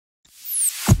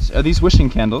Are these wishing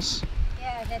candles?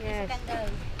 Yeah, that is candle.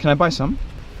 Can I buy some?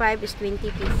 5 is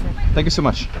 20 pesos. Thank you so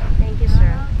much. Thank you,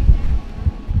 sir.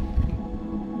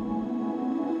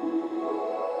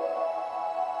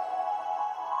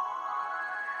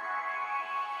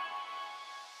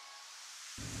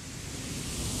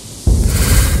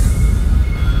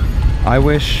 I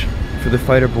wish for the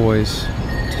fighter boys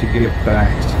to get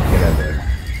back together.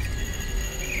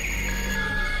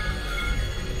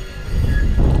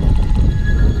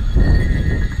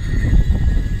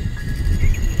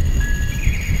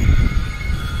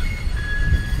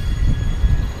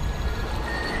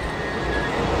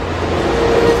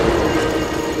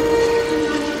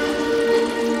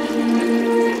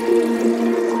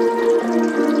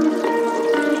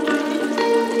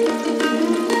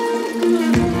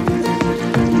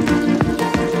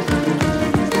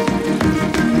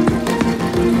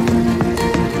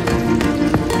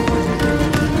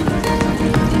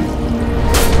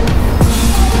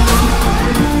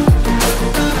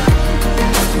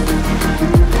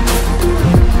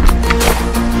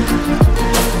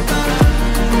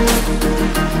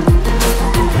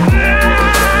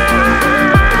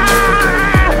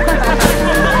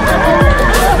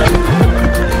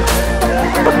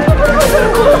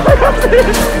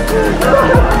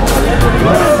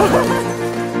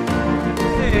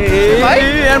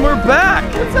 Hey, and we're back!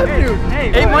 What's up, dude?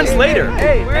 Hey, 8 months later,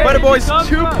 Fighter Boys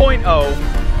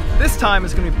 2.0. This time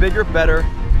is going to be bigger, better,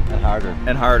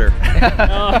 and harder.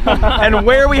 And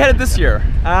where are we headed this year?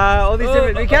 All these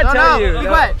different. We can't tell you.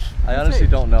 I honestly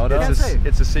don't know.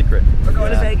 It's a secret. We're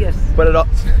going to Vegas. But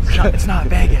it's not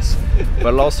Vegas.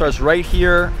 But it all starts right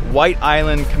here, White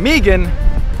Island, Camiguin.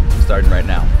 Starting right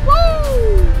now.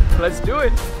 Woo! Let's do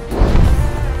it.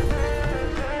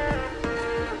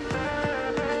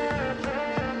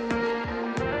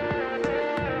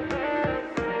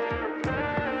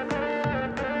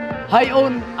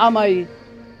 Hayon amay,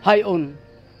 hayon.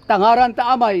 Tangaran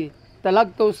ta amay,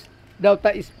 talagtos daw ta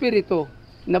espiritu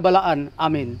na balaan.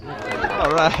 Amen.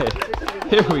 All right,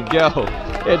 here we go.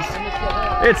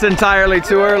 It's entirely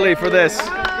too early for this.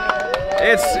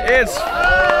 It's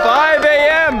 5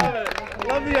 a.m.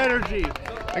 Love the energy.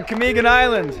 on Camiguin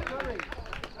Island,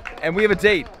 and we have a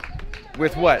date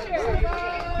with what?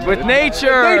 With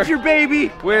nature. Nature,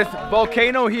 baby. With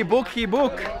Volcano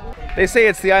Hibok-Hibok. They say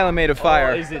it's the island made of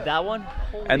fire. Is it that one?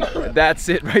 And that's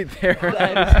it right there.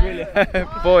 That is really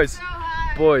boys.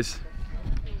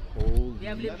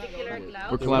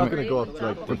 We're climbing.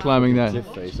 We're climbing that.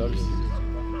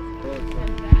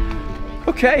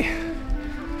 Okay.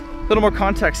 A little more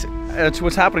context to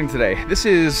what's happening today. This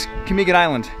is Camiguin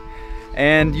Island,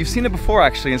 and you've seen it before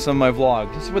actually in some of my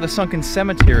vlogs. This is where the Sunken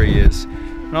Cemetery is,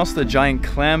 and also the Giant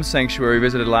Clam Sanctuary we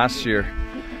visited last year.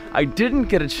 I didn't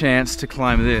get a chance to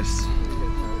climb this.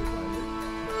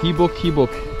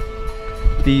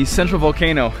 Hibok-Hibok, the central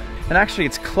volcano. And actually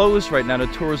it's closed right now to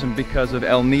tourism because of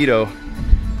El Nido.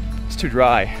 It's too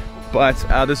dry. But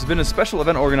this has been a special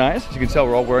event organized. As you can tell,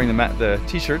 we're all wearing the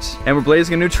t-shirts. And we're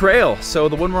blazing a new trail. So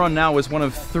the one we're on now is one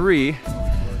of 3.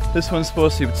 This one's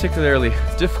supposed to be particularly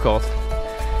difficult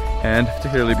and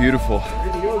particularly beautiful.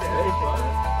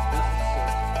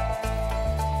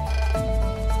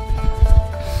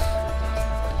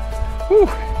 Whew.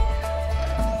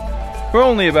 We're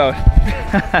only about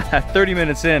 30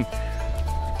 minutes in.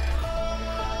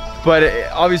 But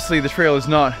obviously the trail is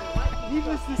not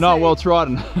well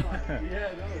trodden.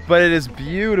 But it is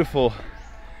beautiful.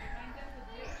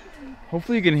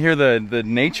 Hopefully you can hear the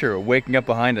nature waking up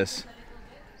behind us.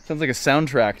 Sounds like a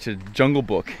soundtrack to Jungle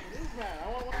Book.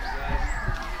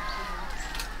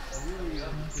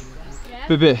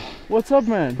 Bibit. What's up,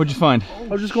 man? What'd you find? I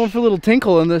was just going for a little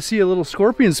tinkle and I see a little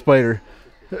scorpion spider.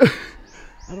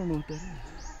 I don't know what that is.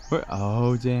 Where?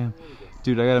 Oh, damn.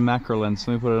 Dude, I got a macro lens.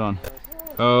 Let me put it on.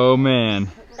 Oh, man.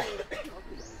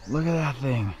 Look at that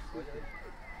thing.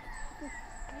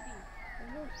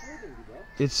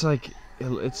 It's like,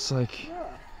 looks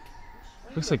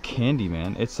like candy,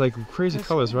 man. It's like crazy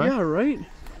colors, right? Yeah, right?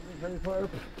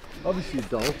 Obviously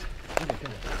adult.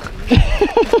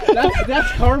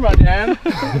 That's karma, Dan.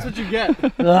 That's what you get.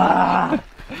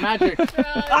 Magic.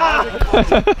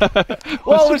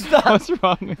 What was that? What's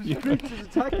wrong with you? Creatures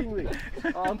attacking me.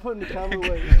 Oh, I'm putting the camera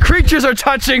away. Creatures are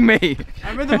touching me!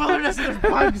 I'm in the wilderness and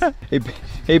there's bugs.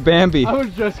 Hey, Bambi. I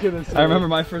was just gonna say. I remember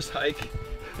my first hike.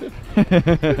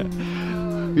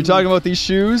 You're talking about these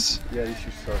shoes? Yeah, these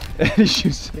shoes suck. These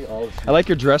shoes. I like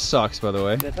your dress socks, by the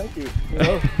way. Yeah, thank you. You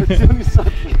know, it's the only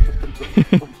sock.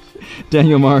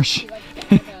 Daniel Marsh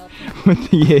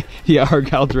with the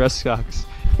Argyle dress socks.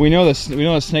 We know the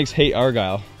snakes hate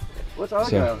Argyle. What's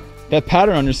Argyle? That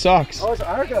pattern on your socks. Oh, it's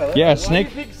Argyle. Yeah, Why snake.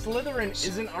 do you think Slytherin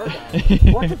isn't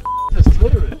Argyle? What the f is a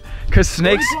Slytherin? Because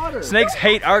Harry Potter. snakes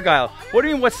hate Argyle. What do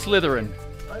you mean, what's Slytherin?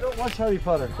 I don't watch Harry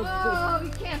Potter. Oh, we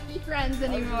can't be friends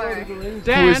anymore.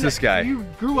 Dan, Who is this guy? You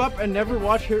grew up and never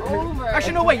watched Harry Over.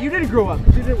 Actually, no, wait, you didn't grow up.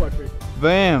 You did watch Harry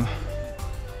Bam.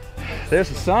 There's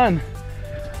the sun.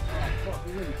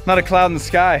 Not a cloud in the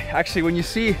sky. Actually, when you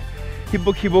see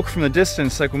Hibok-Hibok from the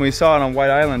distance, like when we saw it on White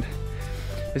Island,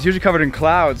 it's usually covered in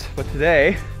clouds, but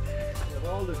today,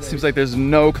 it seems like there's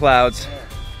no clouds.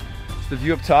 The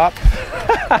view up top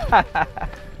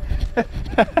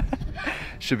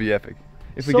should be epic.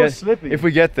 If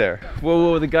we get there.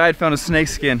 Whoa, the guide found a snake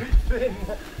skin.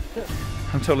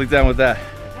 I'm totally down with that.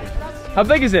 How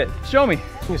big is it? Show me.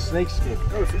 It's snake skin.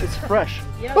 Oh, it's fresh.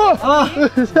 I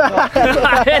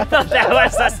thought that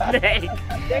was a snake.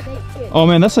 Oh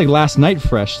man, that's like last night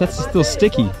fresh. That's still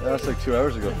sticky. That's like 2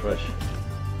 hours ago fresh.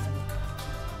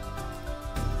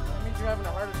 That means you're having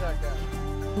a heart attack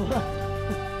now.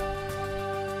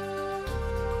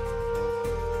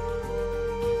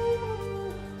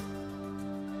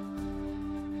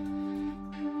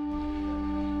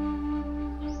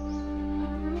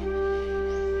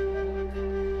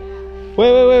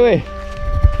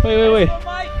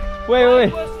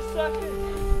 Wait.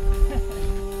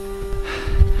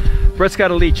 Bret's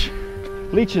got a leech.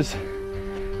 Leeches,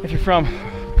 if you're from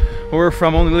where we're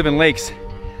from, only live in lakes.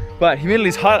 But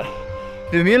humidity's hot.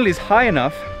 The humidity is high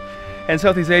enough in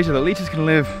Southeast Asia that leeches can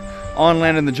live on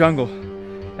land in the jungle.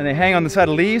 And they hang on the side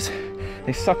of leaves,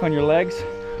 they suck on your legs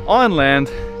on land,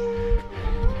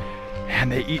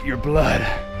 and they eat your blood.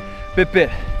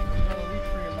 Bit.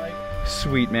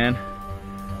 Sweet, man.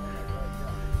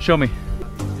 Show me.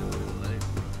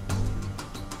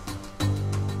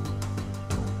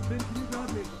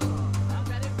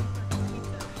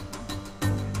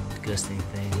 Disgusting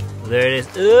thing. There it is.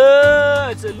 Oh,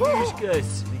 it's a leash,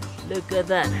 guys. Look at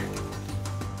that.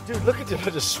 Dude, look at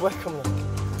the sweat coming up.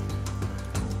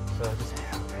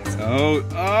 Oh!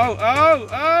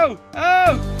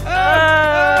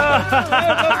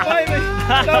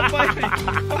 Don't bite me!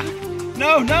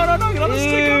 No, get on the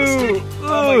stick,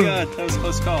 Oh my god, that was a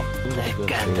close call.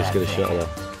 Let's get a shot of that.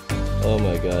 Oh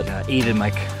my god. Eat it,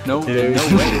 Mike. No way.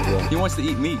 He wants to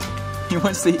eat meat. He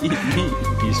wants to eat meat.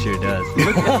 He sure does.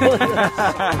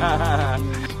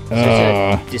 Such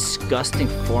a disgusting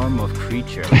form of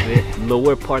creature. The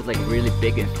lower part like really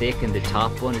big and thick, and the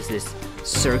top one is this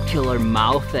circular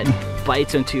mouth that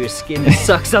bites onto your skin and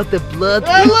sucks out the blood.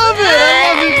 I love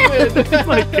it! Oh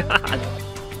my god.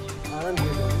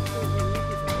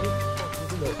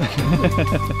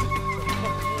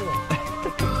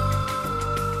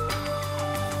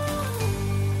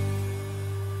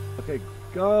 Okay,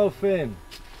 go Finn.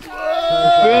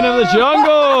 Finn of the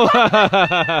jungle!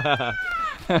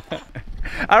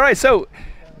 Alright, so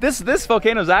this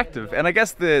volcano is active, and I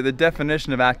guess the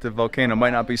definition of active volcano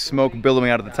might not be smoke billowing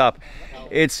out of the top.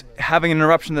 It's having an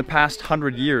eruption in the past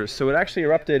 100 years. So it actually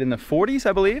erupted in the 40s,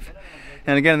 I believe,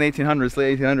 and again in the 1800s,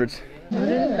 late 1800s.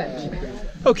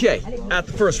 Okay, at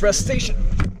the first rest station.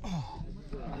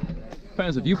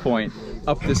 As a viewpoint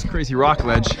up this crazy rock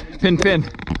ledge. Pin.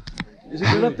 Is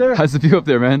it good up there? How's the view up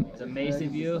there, man? It's an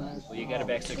amazing view, but you gotta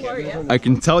be extra careful. I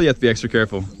can tell you have to be extra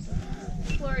careful.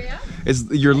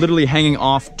 You're literally hanging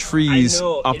off trees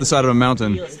off the side of a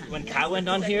mountain. When Kat went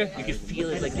on here, you could feel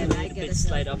it like a little bit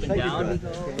slide up and down. And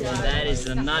that is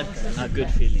not a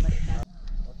good feeling.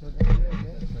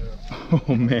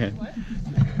 Oh man.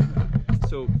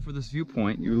 So for this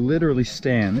viewpoint, you literally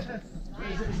stand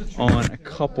on a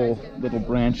couple little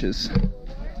branches.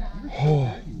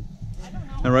 Oh.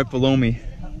 And right below me,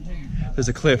 there's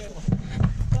a cliff.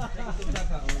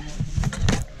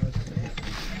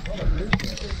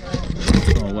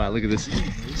 Oh wow, look at this.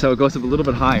 So it goes up a little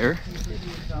bit higher,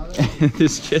 and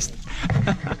there's just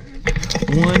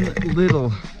one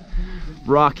little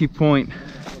rocky point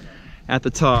at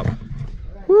the top.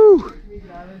 Woo!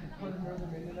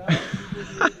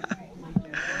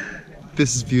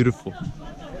 This is beautiful.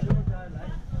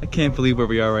 I can't believe where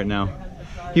we are right now.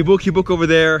 Hibok-Hibok over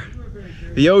there,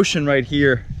 the ocean right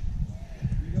here,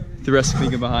 the rest of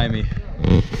Camiguin behind me.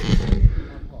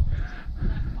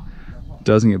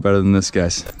 Doesn't get better than this,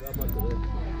 guys.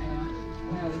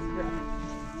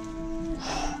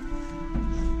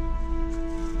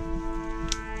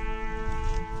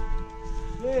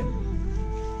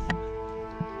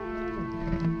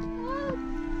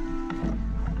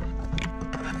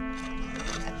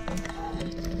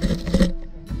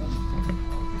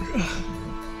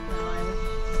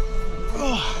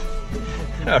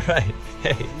 All right,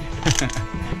 hey.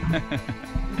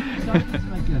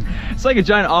 It's like a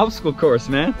giant obstacle course,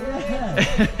 man. do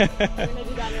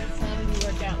that insanity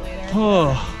workout later.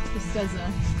 Oh, Just as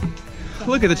a...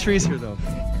 look at the trees here though.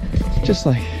 Just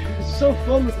like, It's so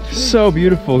fun with the trees. so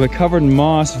beautiful. They're covered in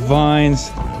moss,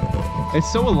 vines.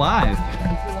 It's so alive.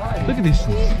 Look at these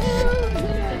things.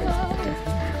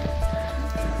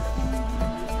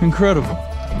 Incredible.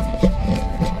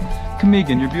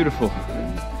 Camiguin, you're beautiful.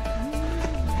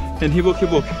 And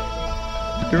Hibok-Hibok,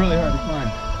 you're really hard to climb.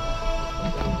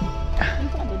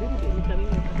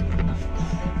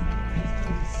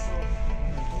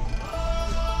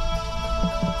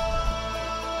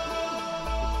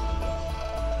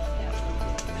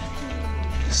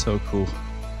 So cool.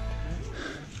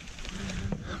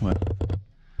 Well,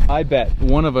 I bet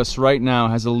one of us right now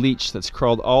has a leech that's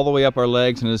crawled all the way up our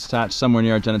legs and is attached somewhere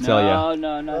near our genitalia.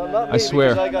 No. I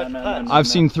swear. I've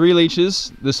seen 3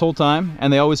 leeches this whole time,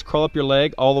 and they always crawl up your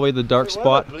leg all the way to the dark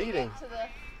spot. I'm bleeding.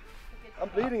 I'm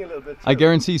bleeding a little bit. I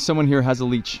guarantee someone here has a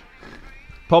leech.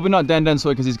 Probably not Dan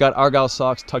Densoy because he's got Argyle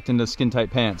socks tucked into skin-tight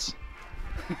pants.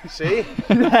 See?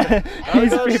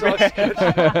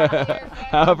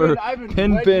 However,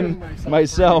 Pin,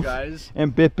 myself,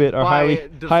 and Bit are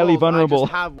highly vulnerable.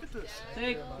 I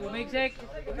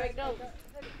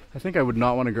think I would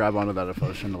not want to grab onto that if I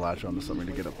was trying to latch onto something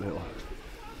to get up the hill.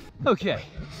 Okay,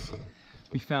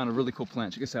 we found a really cool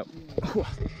plant. Check this out.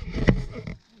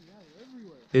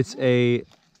 It's a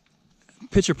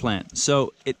pitcher plant,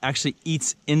 so it actually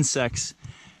eats insects.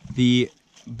 The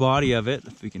body of it,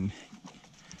 if we can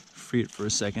free it for a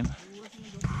second,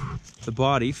 the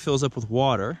body fills up with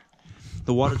water.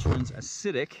 The water turns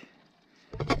acidic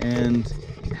and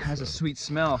has a sweet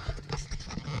smell.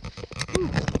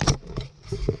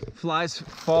 Flies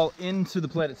fall into the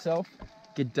plant itself,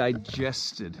 get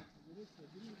digested,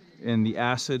 and the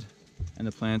acid and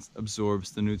the plant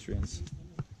absorbs the nutrients.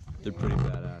 They're pretty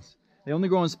badass. They only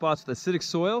grow in spots with acidic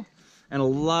soil and a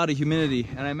lot of humidity.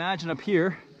 And I imagine up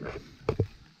here,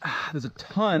 there's a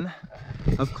ton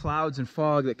of clouds and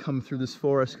fog that come through this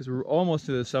forest because we're almost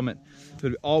to the summit. So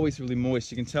it's always really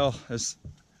moist. You can tell there's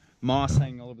moss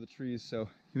hanging all over the trees, so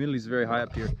humidity is very high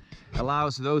up here. It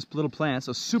allows those little plants,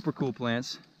 those super cool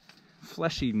plants,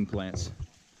 flesh-eating plants,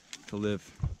 to live.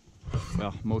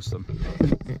 Well, most of them.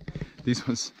 These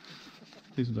ones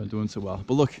aren't doing so well.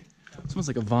 But look, this one's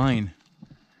like a vine.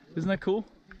 Isn't that cool?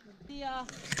 Yeah.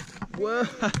 Whoa!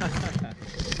 We're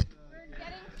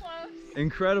getting close.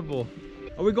 Incredible.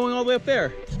 Are we going all the way up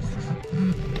there?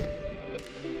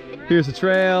 Here's the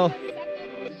trail.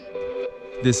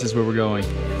 This is where we're going.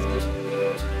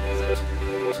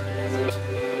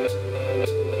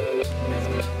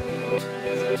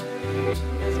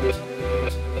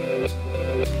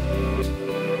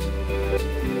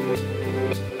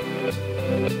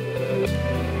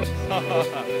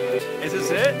 Is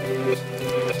this it?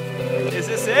 Is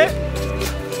this it?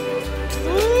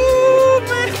 Ooh,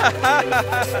 man!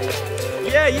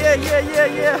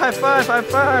 Yeah. High five, high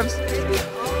fives.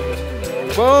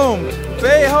 Boom.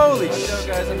 Bay, holy shit.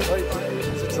 Guys, I'm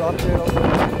it's exhausted.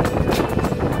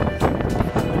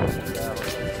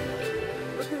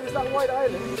 Look at that white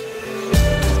island.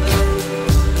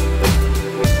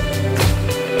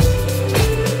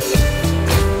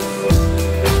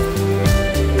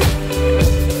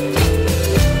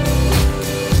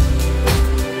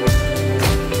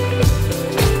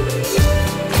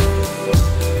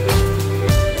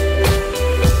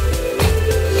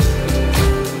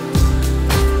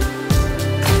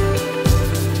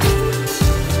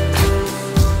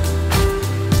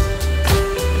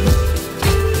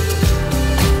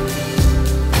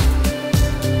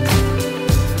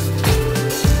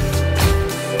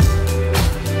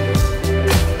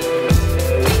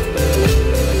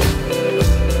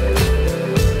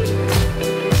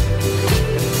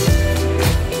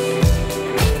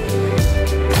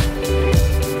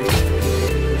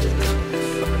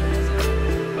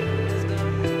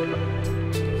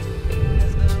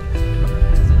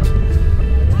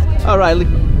 All right,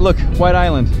 look, White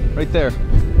Island, right there.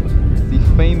 The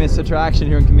famous attraction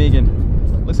here in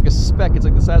Camiguin. Looks like a speck, it's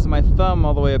like the size of my thumb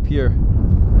all the way up here.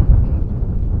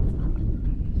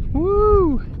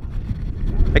 Woo!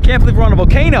 I can't believe we're on a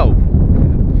volcano.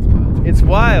 It's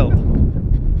wild.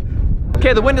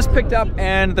 Okay, the wind has picked up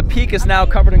and the peak is now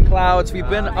covered in clouds. We've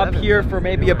been up here for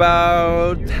maybe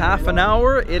about half an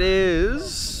hour. It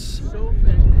is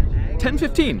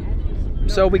 10:15.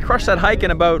 So we crushed that hike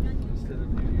in about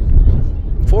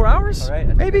 4 hours,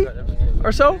 maybe,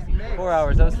 or so? 4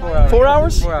 hours, that was 4 hours. 4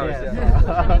 hours? 4 hours,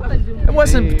 yeah. It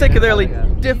wasn't particularly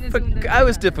difficult. It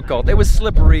was difficult. It was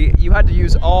slippery. You had to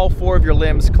use all 4 of your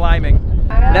limbs climbing.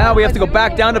 Now we have to go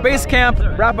back down to base camp,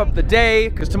 wrap up the day,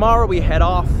 because tomorrow we head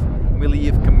off and we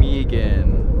leave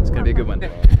Camiguin. It's gonna be a good one.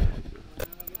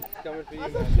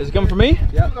 Is it coming for me?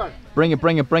 Yeah. Bring it,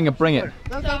 bring it, bring it, bring it.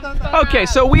 Okay,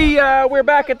 so we're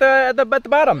back at the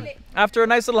bottom after a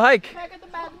nice little hike.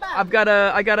 I got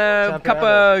a cup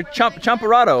of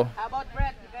champorado,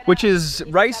 which is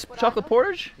rice chocolate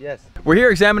porridge. Yes. We're here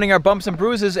examining our bumps and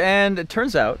bruises, and it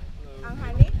turns out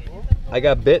I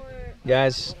got bit,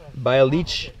 guys, by a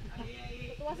leech,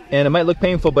 and it might look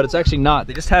painful, but it's actually not.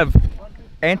 They just have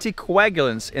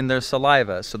anticoagulants in their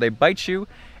saliva, so they bite you.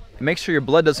 Make sure your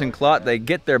blood doesn't clot. They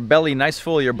get their belly nice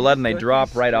full of your blood and they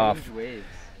drop right off.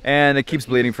 And it keeps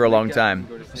bleeding for a long time.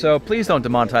 So please don't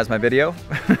demonetize my video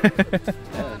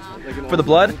for the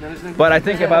blood. But I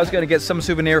think if I was going to get some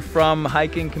souvenir from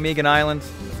hiking Camiguin Island,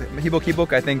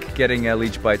 Hibok-Hibok, I think getting a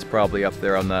leech bite's probably up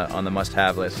there on the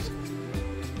must-have list.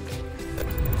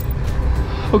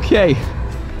 Okay,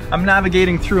 I'm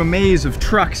navigating through a maze of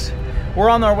trucks. We're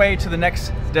on our way to the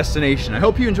next destination. I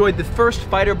hope you enjoyed the first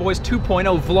Fighter Boys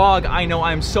 2.0 vlog. I know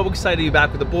I'm so excited to be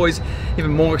back with the boys,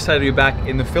 even more excited to be back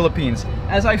in the Philippines.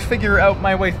 As I figure out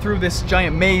my way through this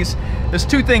giant maze, there's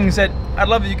two things that I'd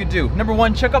love that you could do. Number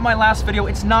one, check out my last video.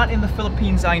 It's not in the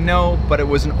Philippines, I know, but it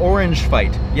was an orange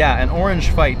fight. Yeah, an orange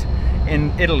fight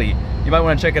in Italy. You might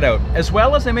want to check it out. As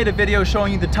well as I made a video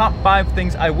showing you the top 5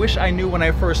 things I wish I knew when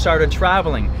I first started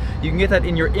traveling. You can get that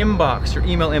in your inbox, your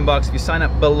email inbox, if you sign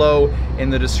up below in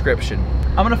the description.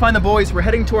 I'm gonna find the boys. We're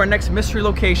heading to our next mystery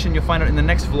location. You'll find it in the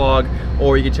next vlog,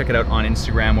 or you can check it out on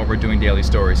Instagram where we're doing daily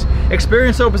stories.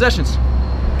 Experience over possessions.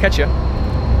 Catch ya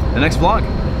in the next vlog.